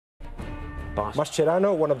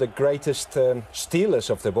Mascherano, one of the greatest stealers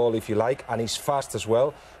of the ball, if you like, and he's fast as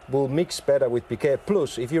well, will mix better with Piqué.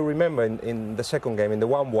 Plus, if you remember in the second game, in the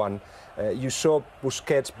 1-1, you saw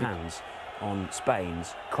Busquets... Hands on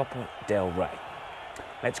Spain's Copa del Rey.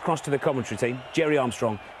 Let's cross to the commentary team. Jerry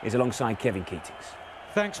Armstrong is alongside Kevin Keatings.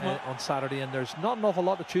 Thanks, Matt. On Saturday, and there's not an awful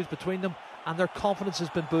lot to choose between them, and their confidence has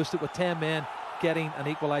been boosted with 10 men getting an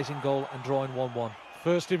equalising goal and drawing 1-1.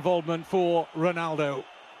 First involvement for Ronaldo.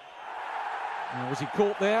 Now, was he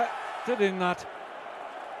caught there? Did in that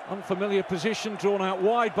unfamiliar position, drawn out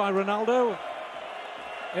wide by Ronaldo.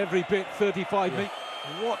 Every bit 35 meters.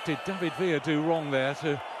 What did David Villa do wrong there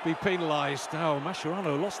to be penalised? Now,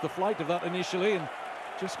 Mascherano lost the flight of that initially and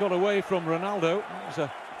just got away from Ronaldo. It was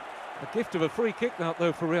a gift of a free kick that,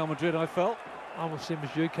 though, for Real Madrid, I felt. I'm the same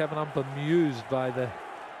as you, Kevin. I'm bemused by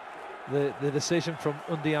the decision from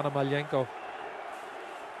Undiana Malyenko.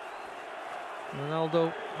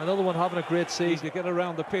 Ronaldo, another one having a great season. To get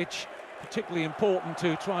around the pitch, particularly important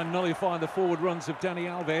to try and nullify the forward runs of Dani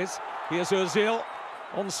Alves. Here's Ozil,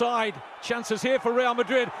 onside, chances here for Real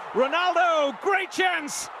Madrid. Ronaldo, great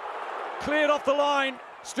chance! Cleared off the line,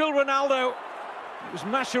 still Ronaldo. It was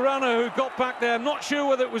Mascherano who got back there. I'm not sure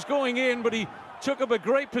whether it was going in, but he took up a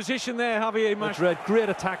great position there, Javier Mascherano. Madrid, great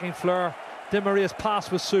attacking flair. Di Maria's pass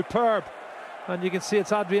was superb. And you can see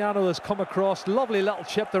it's Adriano has come across. Lovely little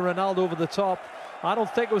chip to Ronaldo over the top. I don't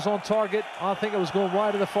think it was on target. I think it was going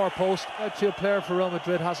wide of the far post. Outfield player for Real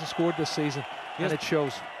Madrid hasn't scored this season, and it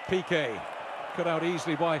shows. Piqué, cut out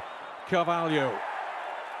easily by Carvalho.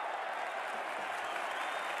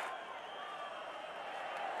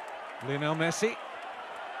 Lionel Messi.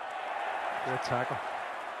 Good tackle.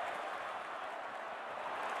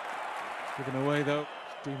 Given away, though,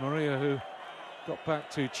 Di Maria, who got back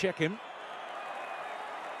to check him.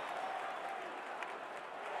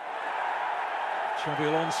 Xabi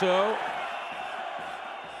Alonso.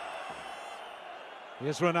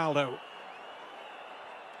 Here's Ronaldo.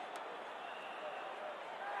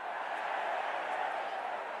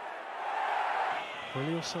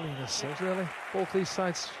 Julio Salinas, really. Both these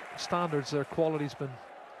sides' standards, their quality's been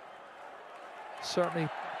certainly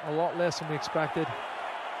a lot less than we expected.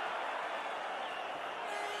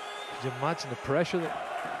 Could you imagine the pressure that...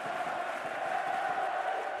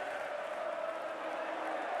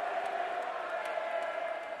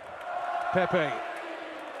 Pepe.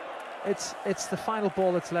 It's the final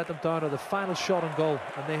ball that's let them down, or the final shot on goal,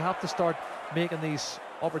 and they have to start making these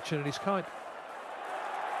opportunities count.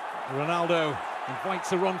 Ronaldo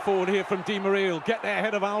invites a run forward here from Di Maria. He'll get there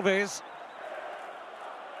ahead of Alves.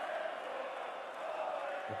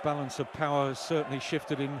 The balance of power has certainly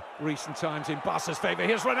shifted in recent times in Barca's favour.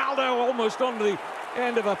 Here's Ronaldo, almost on the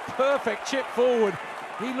end of a perfect chip forward.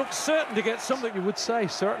 He looks certain to get something. You would say,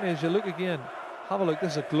 certainly, as you look again. Have a look,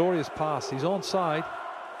 this is a glorious pass. He's onside,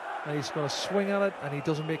 and he's going to swing at it, and he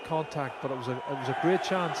doesn't make contact, but it was a great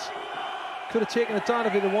chance. Could have taken it down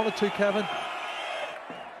if he'd wanted to, Kevin.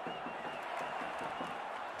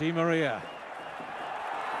 Di Maria.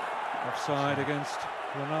 Offside against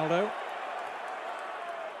Ronaldo.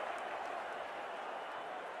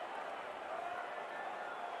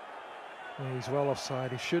 Yeah, he's well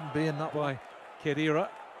offside. He shouldn't be in that way. CDR.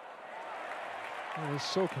 Oh, he's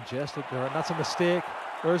so congested there, and that's a mistake.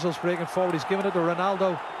 Ozil's breaking forward. He's giving it to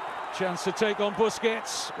Ronaldo. Chance to take on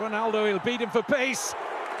Busquets. Ronaldo, he'll beat him for pace.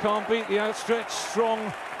 Can't beat the outstretched,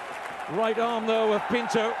 strong right arm, though, of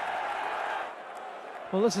Pinto.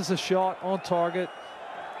 Well, this is a shot on target.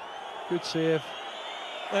 Good save.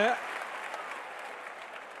 There.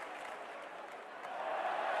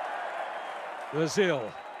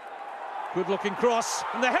 Ozil. Good-looking cross.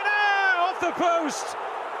 And the header off the post.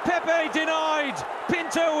 Pepe denied.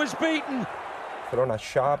 Pinto was beaten. Barcelona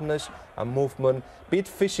sharpness and movement, be it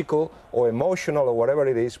physical or emotional or whatever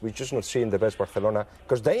it is, we're just not seeing the best Barcelona,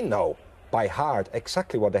 because they know by heart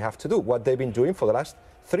exactly what they have to do, what they've been doing for the last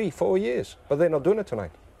 3-4 years, but they're not doing it tonight.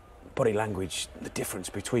 Body language, the difference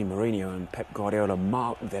between Mourinho and Pep Guardiola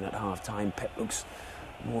marked then at half-time. Pep looks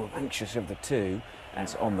more anxious of the two, and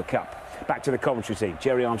it's on the cup. Back to the commentary team.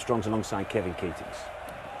 Jerry Armstrong's alongside Kevin Keatings.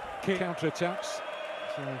 Counter-attacks.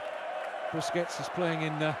 So Busquets is playing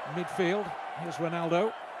in midfield. Here's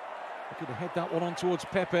Ronaldo. Looking to head that one on towards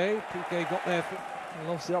Pepe. Piqué got there. He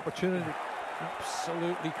loves the opportunity.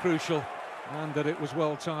 Absolutely crucial. And that it was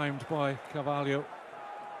well timed by Carvalho.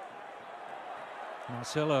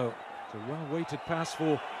 Marcelo. It's a well-weighted pass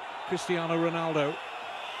for Cristiano Ronaldo.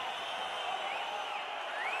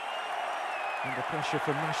 Under pressure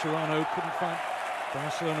from Mascherano. Couldn't find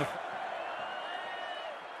Barcelona.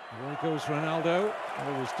 Away goes Ronaldo.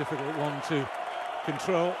 Always difficult one to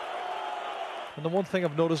control. And the one thing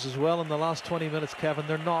I've noticed as well in the last 20 minutes, Kevin,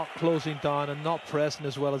 they're not closing down and not pressing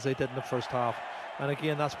as well as they did in the first half. And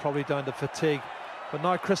again, that's probably down to fatigue. But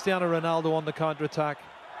now Cristiano Ronaldo on the counter-attack.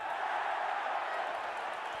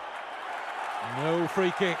 No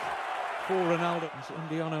free kick for Ronaldo. It's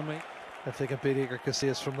Undiano, mate. If they can beat Iker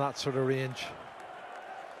Casillas from that sort of range.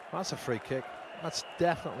 That's a free kick. That's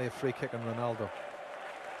definitely a free kick on Ronaldo.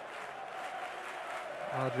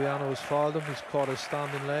 Adriano has fouled him. He's caught his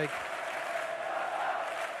standing leg.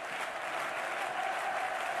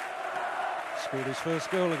 Scored his first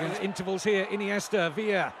goal against intervals here. Iniesta,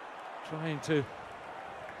 Villa trying to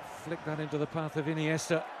flick that into the path of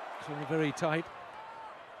Iniesta. It's all very tight.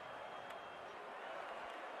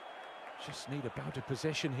 Just need a bout of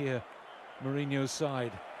possession here, Mourinho's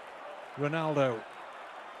side. Ronaldo.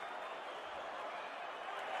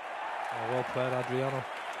 Oh, well played, Adriano.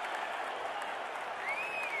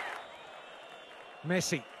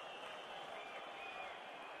 Messi.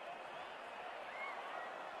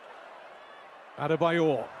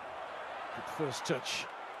 Adebayor. Good first touch.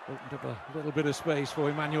 Opened up a little bit of space for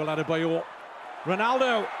Emmanuel Adebayor.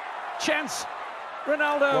 Ronaldo. Chance.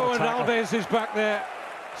 Ronaldo, and Alves is back there.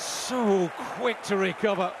 So quick to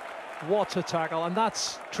recover. What a tackle, and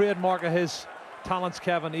that's trademark of his talents,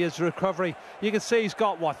 Kevin. His recovery. You can see he's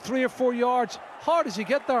got, what, 3 or 4 yards? How does he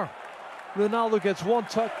get there? Ronaldo gets one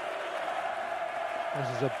touch. This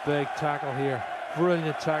is a big tackle here.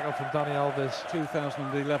 Brilliant tackle from Dani Alves.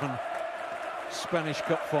 2011 Spanish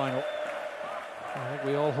Cup final. I think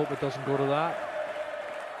we all hope it doesn't go to that.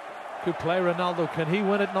 Good play, Ronaldo. Can he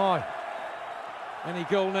win it now? Any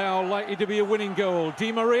goal now likely to be a winning goal.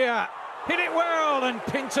 Di Maria hit it well, and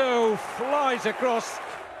Pinto flies across.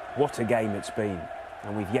 What a game it's been,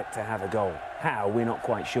 and we've yet to have a goal. How, we're not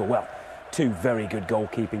quite sure. Well, 2 very good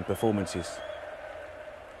goalkeeping performances.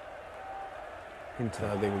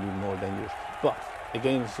 Pinto, they will be more dangerous. But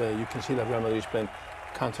against, you can see that Real Madrid is playing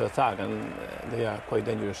counter-attack, and they are quite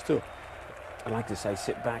dangerous too. I like to say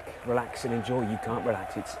sit back, relax and enjoy. You can't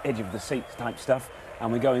relax. It's edge of the seat type stuff,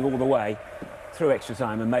 and we're going all the way through extra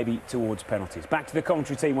time and maybe towards penalties. Back to the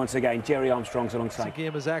commentary team once again. Jerry Armstrong's alongside. The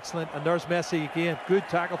game is excellent, and there's Messi again. Good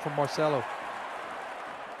tackle from Marcelo.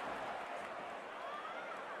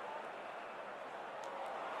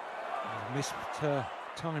 Missed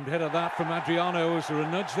timed header that from Adriano. Is there a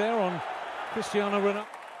nudge there on Cristiano Ronaldo?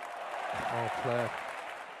 Oh, play.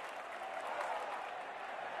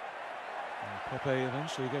 And Pepe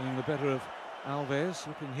eventually getting the better of Alves.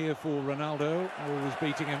 Looking here for Ronaldo, always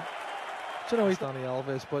beating him. You know, he's Dani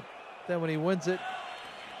Alves, but then when he wins it,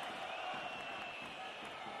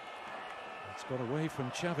 it's got away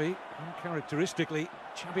from Xavi, uncharacteristically.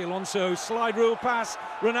 Xabi Alonso, slide rule pass.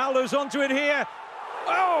 Ronaldo's onto it here.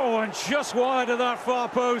 Oh, and just wide of that far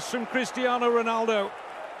post from Cristiano Ronaldo.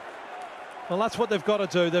 well, that's what they've got to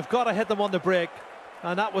do. They've got to hit them on the break,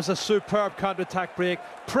 and that was a superb counter-attack break.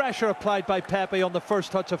 Pressure applied by Pepe on the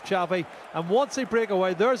first touch of Xavi, and once they break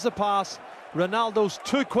away, there's the pass. Ronaldo's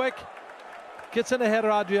too quick. Gets in the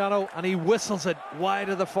header, Adriano, and he whistles it wide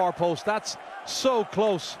of the far post. That's so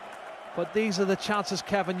close. But these are the chances,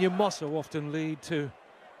 Kevin, you must. So often lead to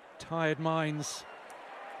tired minds.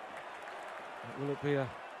 Will it be a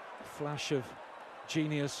flash of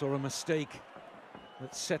genius or a mistake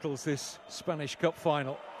that settles this Spanish Cup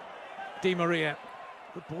final? Di Maria.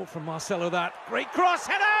 Good ball from Marcelo, that. Great cross,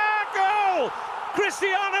 header, goal!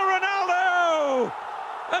 Cristiano Ronaldo!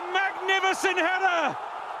 A magnificent header!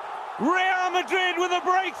 Real Madrid with a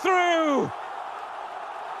breakthrough.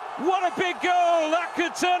 What a big goal that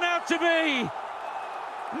could turn out to be.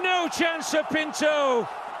 No chance for Pinto.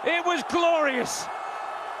 It was glorious.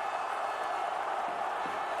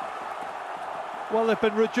 Well, they've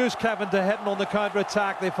been reduced, Kevin, to hitting on the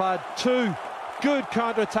counter-attack. They've had 2 good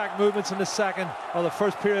counter-attack movements in the second or the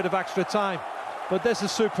first period of extra time. But this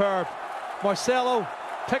is superb. Marcelo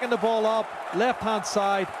picking the ball up, left-hand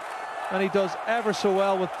side, and he does ever so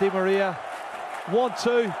well with Di Maria.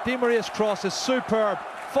 1-2, Di Maria's cross is superb.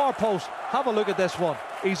 Far post, have a look at this one.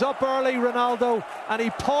 He's up early, Ronaldo, and he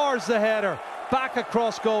powers the header back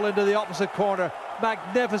across goal into the opposite corner.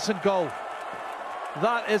 Magnificent goal.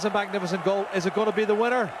 That is a magnificent goal. Is it going to be the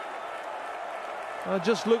winner?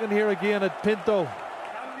 Just looking here again at Pinto.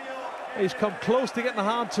 He's come close to getting a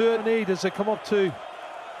hand to it. Need as they come up to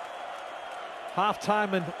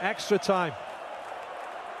half-time and extra time.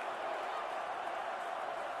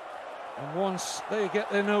 And once they get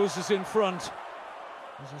their noses in front,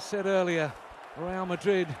 as I said earlier, Real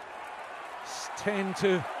Madrid tend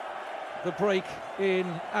to the break in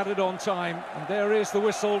added on time. And there is the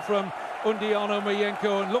whistle from Undiano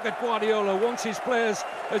Mayenko. And look at Guardiola, wants his players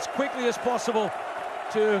as quickly as possible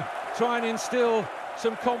to try and instill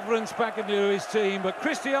some confidence back into his team, but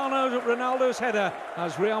Cristiano Ronaldo's header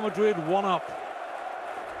has Real Madrid one up.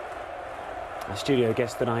 The studio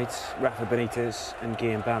guest tonight, Rafa Benitez and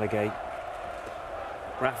Guillem Balaguer.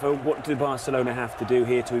 Rafa, what do Barcelona have to do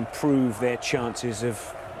here to improve their chances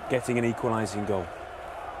of getting an equalising goal?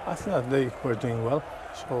 I think that they were doing well.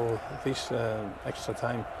 So this extra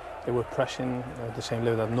time, they were pressing at the same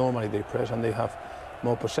level that normally they press, and they have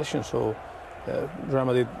more possession. So Real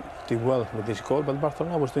Madrid did well with this goal, but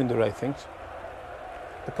Barcelona was doing the right things.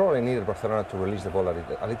 They probably needed Barcelona to release the ball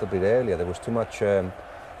a little bit earlier. There was too much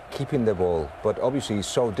keeping the ball, but obviously it's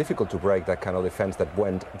so difficult to break that kind of defence that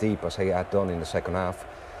went deep as he had done in the second half.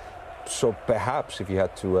 So perhaps if you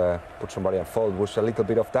had to put somebody on fault, was a little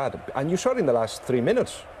bit of that. And you saw it in the last 3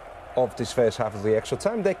 minutes of this first half of the extra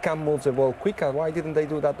time. They can move the ball quicker. Why didn't they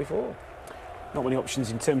do that before? Not many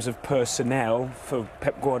options in terms of personnel for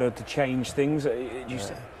Pep Guardiola to change things.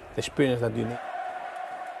 The experience that you need.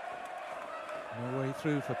 No way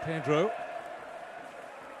through for Pedro.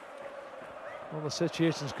 Well, the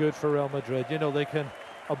situation's good for Real Madrid. You know, they can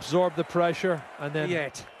absorb the pressure and then...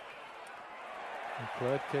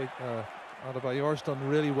 Adebayor's done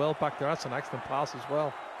really well back there. That's an excellent pass as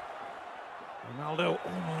well. Ronaldo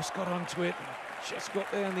almost got onto it. Just got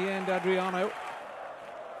there in the end, Adriano.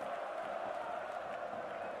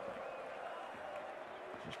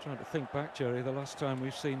 Just trying to think back, Jerry, the last time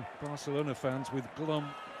we've seen Barcelona fans with glum.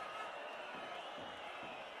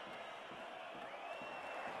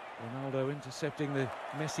 Ronaldo intercepting the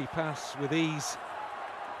Messi pass with ease.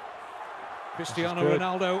 Cristiano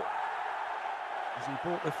Ronaldo. Has he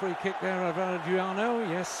bought the free kick there of Adriano?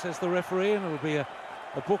 Yes, says the referee, and it'll be a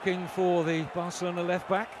booking for the Barcelona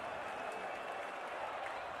left-back.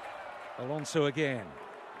 Alonso again.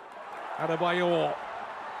 Adebayor.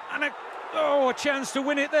 And a chance to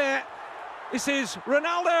win it there. This is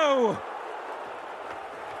Ronaldo.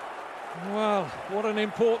 Well, what an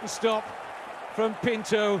important stop from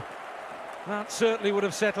Pinto. That certainly would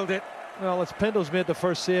have settled it. Well, it's Pinto's made the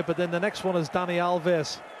first save, but then the next one is Dani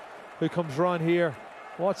Alves, who comes round here.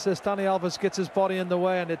 Watch this, Dani Alves gets his body in the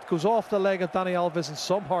way, and it goes off the leg of Dani Alves and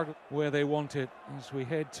somehow where they want it as we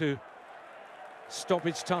head to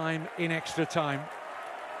stoppage time in extra time.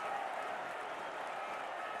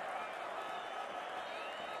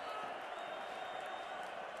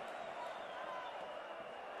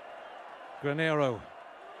 Granero,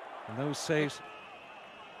 and those saves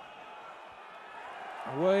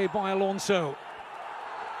away by Alonso,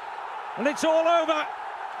 and it's all over.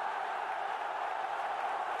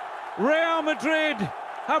 Real Madrid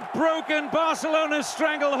have broken Barcelona's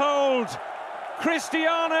stranglehold.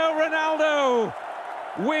 Cristiano Ronaldo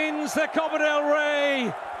wins the Copa del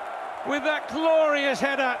Rey with that glorious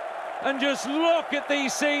header, and just look at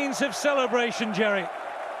these scenes of celebration, Jerry.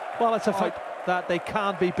 Well, it's a fight that they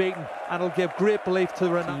can't be beaten, and it'll give great belief to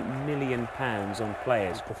Ronaldo. £50 million on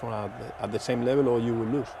players. Perform at the same level or you will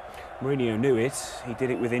lose. Mourinho knew it. He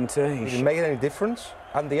did it with Inter. Did it make any difference?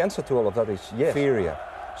 And the answer to all of that is yes. Inferior.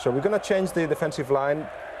 So we're going to change the defensive line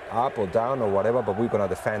up or down or whatever, but we're going to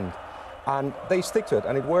defend. And they stick to it,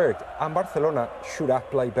 and it worked. And Barcelona should have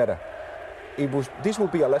played better. This will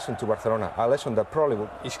be a lesson to Barcelona, a lesson that probably will...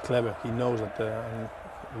 He's clever. He knows that, and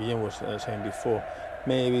Guillem was saying before,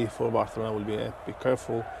 maybe for Barcelona will be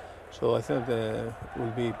careful. So I think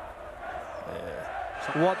will be...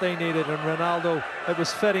 what they needed, and Ronaldo, it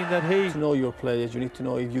was fitting that he... To know your players, you need to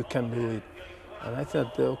know if you can do it. And I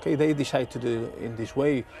thought, okay, they decide to do it in this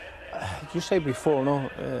way. You said before, no,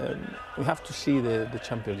 we have to see the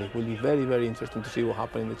Champions League. It will be very, very interesting to see what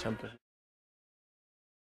happens in the Champions League.